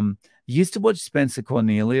 Used to watch Spencer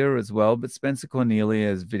Cornelia as well, but Spencer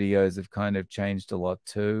Cornelia's videos have kind of changed a lot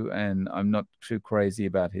too, and I'm not too crazy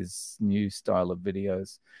about his new style of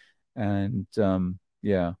videos. And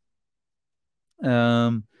yeah.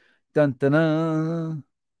 Um, dun, dun, dun.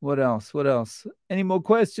 What else? What else? Any more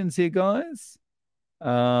questions here, guys?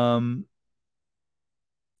 Um,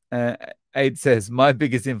 uh, Aid says my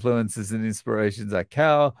biggest influences and inspirations are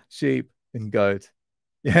cow, sheep, and goat.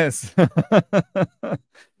 Yes.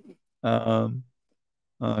 um,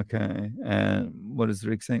 okay. And what is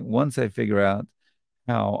Rick saying? Once I figure out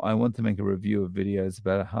how I want to make a review of videos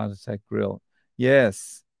about a heart attack grill.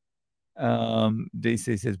 Yes.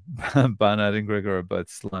 DC says Barnard and Gregor are both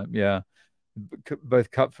slime. Yeah.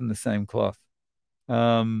 Both cut from the same cloth.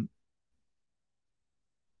 Um,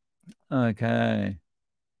 okay.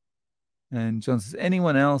 And John says,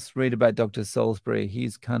 anyone else read about Dr. Salisbury?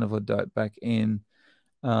 He's carnivore diet back in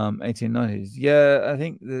 1890s. Yeah, I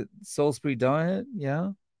think the Salisbury diet.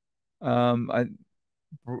 Yeah. I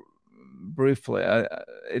br briefly,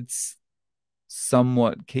 it's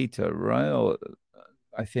somewhat keto, right? Or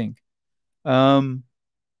I think. Um,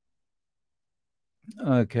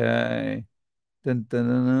 okay. Dun, dun,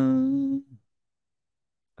 dun, dun.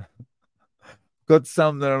 Got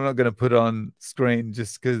some that I'm not going to put on screen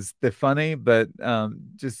just because they're funny, but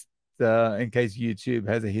just in case YouTube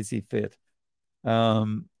has a hissy fit.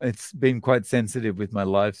 It's been quite sensitive with my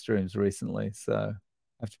live streams recently, so I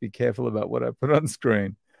have to be careful about what I put on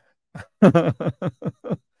screen.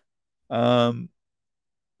 um,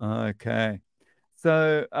 okay.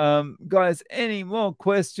 So, guys, any more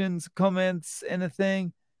questions, comments,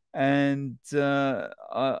 anything? And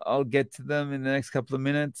I'll get to them in the next couple of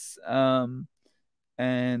minutes.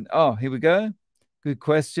 And oh, here we go. Good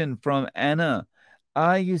question from Anna.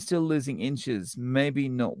 Are you still losing inches? Maybe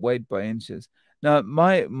not weight by inches. No,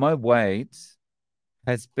 my weight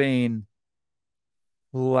has been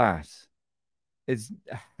flat. It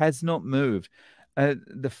has not moved.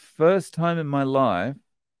 The first time in my life,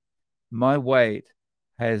 my weight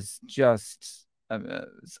has just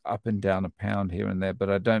it's up and down a pound here and there, but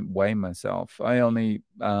I don't weigh myself. I only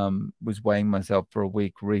was weighing myself for a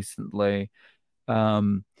week recently,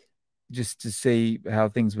 um, just to see how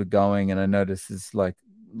things were going, and I noticed there's like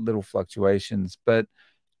little fluctuations, but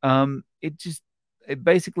it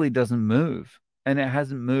basically doesn't move, and it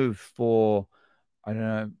hasn't moved for I don't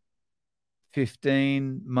know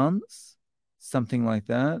 15 months, something like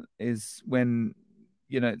that, is when,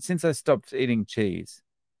 since I stopped eating cheese,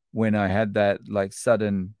 when I had that like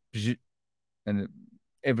sudden and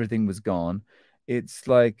everything was gone, it's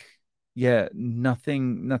like, yeah,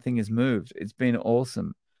 nothing has moved. It's been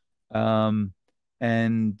awesome. Um,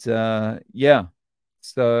 and yeah,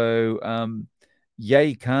 so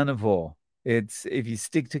yay, carnivore. It's if you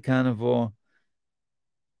stick to carnivore,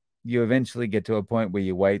 you eventually get to a point where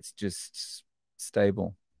your weight's just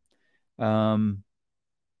stable. Um,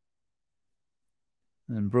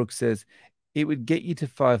 and Brooke says it would get you to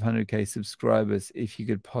 500K subscribers if you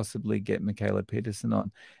could possibly get Michaela Peterson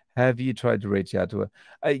on. Have you tried to reach out to her?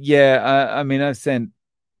 Yeah, I mean, I've sent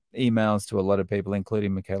emails to a lot of people,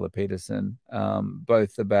 including Michaela Peterson,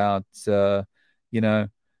 both about, you know,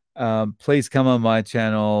 please come on my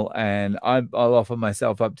channel, and I'll offer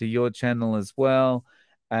myself up to your channel as well.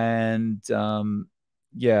 And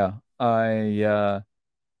yeah, I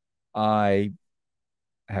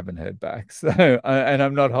haven't heard back. So, and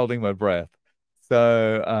I'm not holding my breath.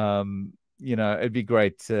 So, it'd be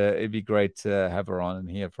great to have her on and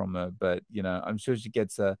hear from her. But I'm sure she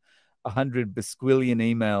gets a hundred bisquillion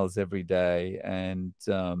emails every day, and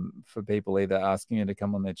for people either asking her to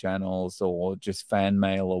come on their channels or just fan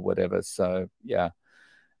mail or whatever. So, yeah,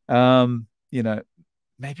 um, you know,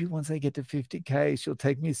 maybe once I get to 50K, she'll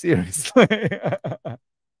take me seriously.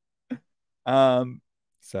 Um,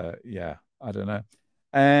 so yeah, I don't know.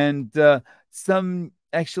 And some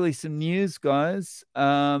news, guys.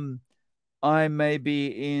 I may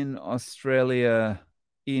be in Australia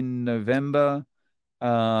in November.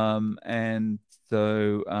 And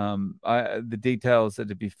so the details are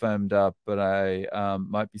to be firmed up, but I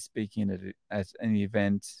might be speaking at an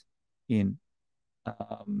event in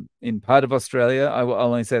in part of Australia. I'll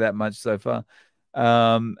only say that much so far.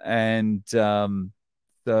 And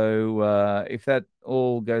so if that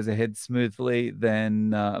all goes ahead smoothly,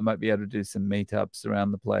 then I might be able to do some meetups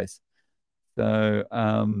around the place. So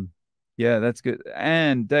yeah, that's good.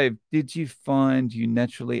 And Dave, did you find you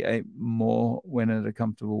naturally ate more when at a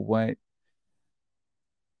comfortable weight?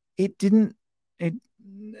 It didn't. It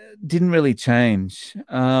didn't really change.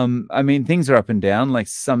 I mean, things are up and down. Like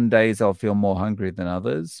some days I'll feel more hungry than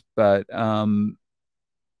others, but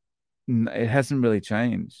it hasn't really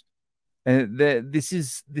changed. And this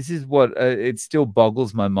is what it still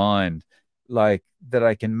boggles my mind, like that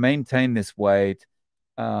I can maintain this weight,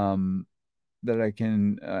 um, that I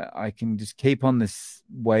can just keep on this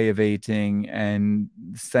way of eating and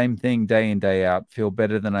the same thing day in day out, feel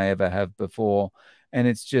better than I ever have before, and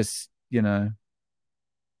it's just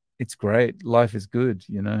it's great. Life is good.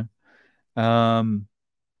 Um,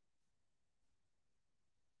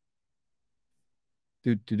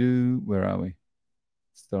 where are we?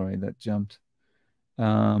 Sorry, that jumped.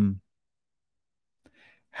 Um,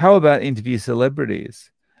 how about interview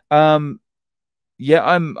celebrities? Um, Yeah,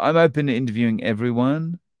 I'm open to interviewing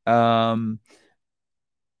everyone. Um,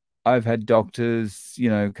 I've had doctors,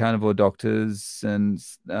 carnivore doctors, and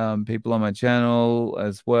people on my channel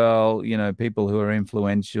as well. People who are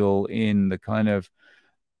influential in the kind of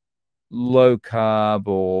low carb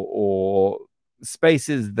or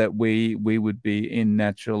spaces that we would be in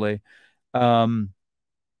naturally. Um,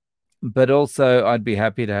 but also, I'd be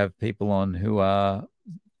happy to have people on who are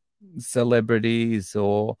celebrities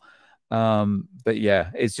or but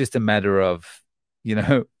yeah, it's just a matter of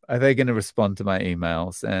are they going to respond to my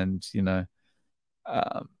emails? And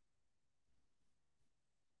um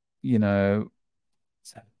you know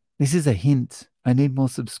so this is a hint. I need more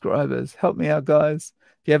subscribers. Help me out, guys.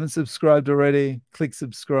 If you haven't subscribed already, click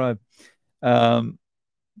subscribe. um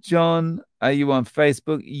John, are you on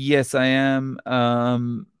Facebook? Yes, I am.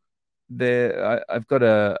 I've got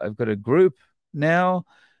a group now,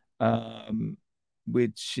 um,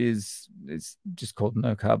 which is it's just called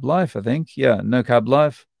No Carb Life, I think. Yeah, No Carb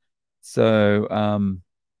Life. So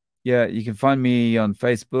yeah, you can find me on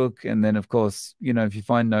Facebook, and then of course, if you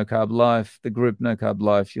find No Carb Life, the group No Carb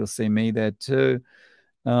Life, you'll see me there too.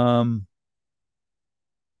 Um,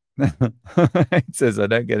 it says I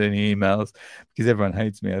don't get any emails because everyone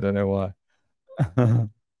hates me. I don't know why.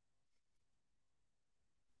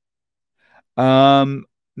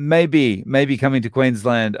 maybe coming to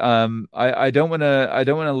Queensland. I don't want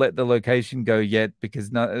to let the location go yet because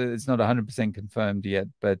it's not 100% confirmed yet.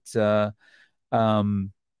 But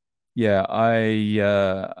um, yeah,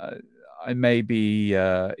 I may be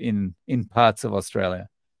in parts of Australia.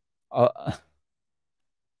 Uh,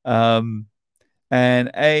 um,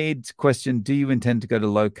 and Aid's question: do you intend to go to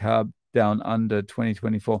low carb down under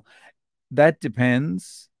 2024? That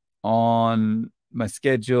depends on my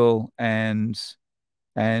schedule and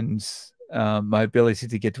my ability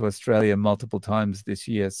to get to Australia multiple times this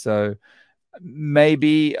year. So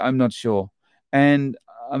maybe, I'm not sure. And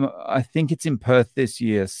I think it's in Perth this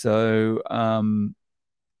year. So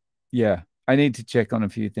yeah, I need to check on a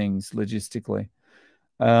few things logistically.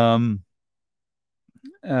 Um,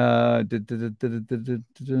 and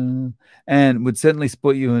would certainly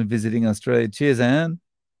support you in visiting Australia. Cheers, Anne.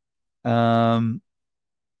 Um,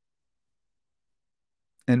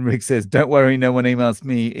 and Rick says, don't worry, no one emails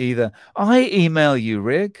me either. I email you,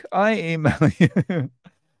 Rick. I email you.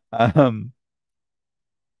 um,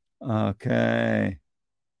 okay.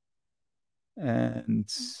 And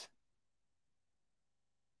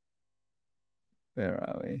where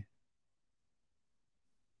are we?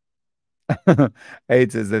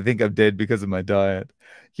 Aid says, I think I'm dead because of my diet.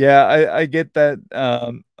 Yeah, I get that.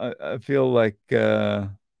 I feel like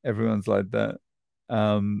everyone's like that.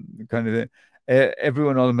 Kind of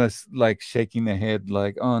everyone almost like shaking their head,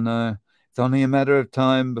 like, oh no, it's only a matter of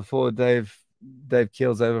time before Dave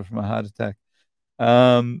keels over from a heart attack.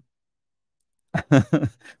 Um,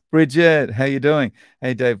 Bridget, how you doing?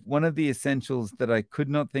 Hey, Dave, one of the essentials that I could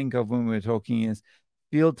not think of when we were talking is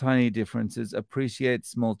feel tiny differences, appreciate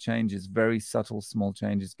small changes, very subtle small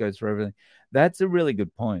changes, goes for everything. That's a really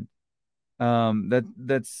good point.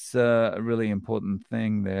 That's a really important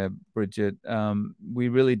thing there, Bridget. We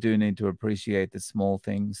really do need to appreciate the small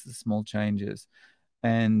things, the small changes.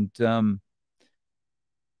 And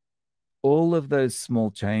all of those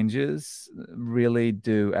small changes really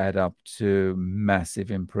do add up to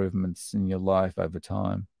massive improvements in your life over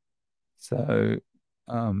time. So,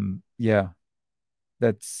 yeah,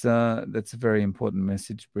 that's a very important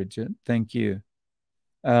message, Bridget. Thank you.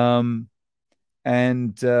 Um,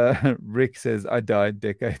 and Rick says, I died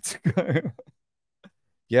decades ago.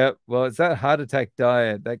 Yeah, well, it's that heart attack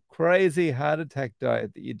diet, that crazy heart attack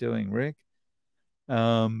diet that you're doing, Rick.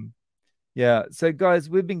 Um, Yeah. So guys,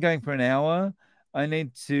 we've been going for an hour. I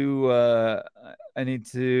need to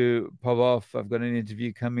pop off. I've got an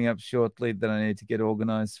interview coming up shortly that I need to get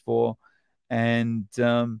organized for. And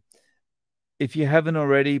if you haven't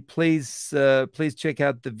already, please check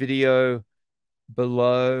out the video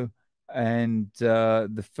below and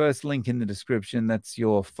the first link in the description. That's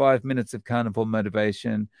your 5 minutes of carnivore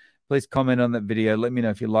motivation. Please comment on that video. Let me know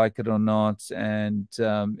if you like it or not. And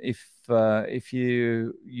if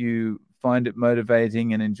you find it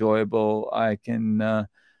motivating and enjoyable, I can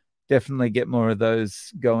definitely get more of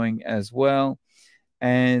those going as well.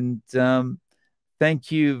 And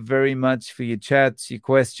thank you very much for your chats, your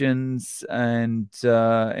questions, and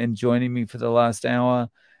joining me for the last hour.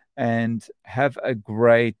 And have a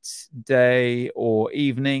great day or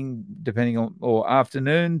evening, depending on, or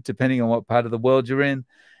afternoon, depending on what part of the world you're in.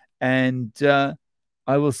 And I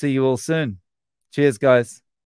will see you all soon. Cheers, guys.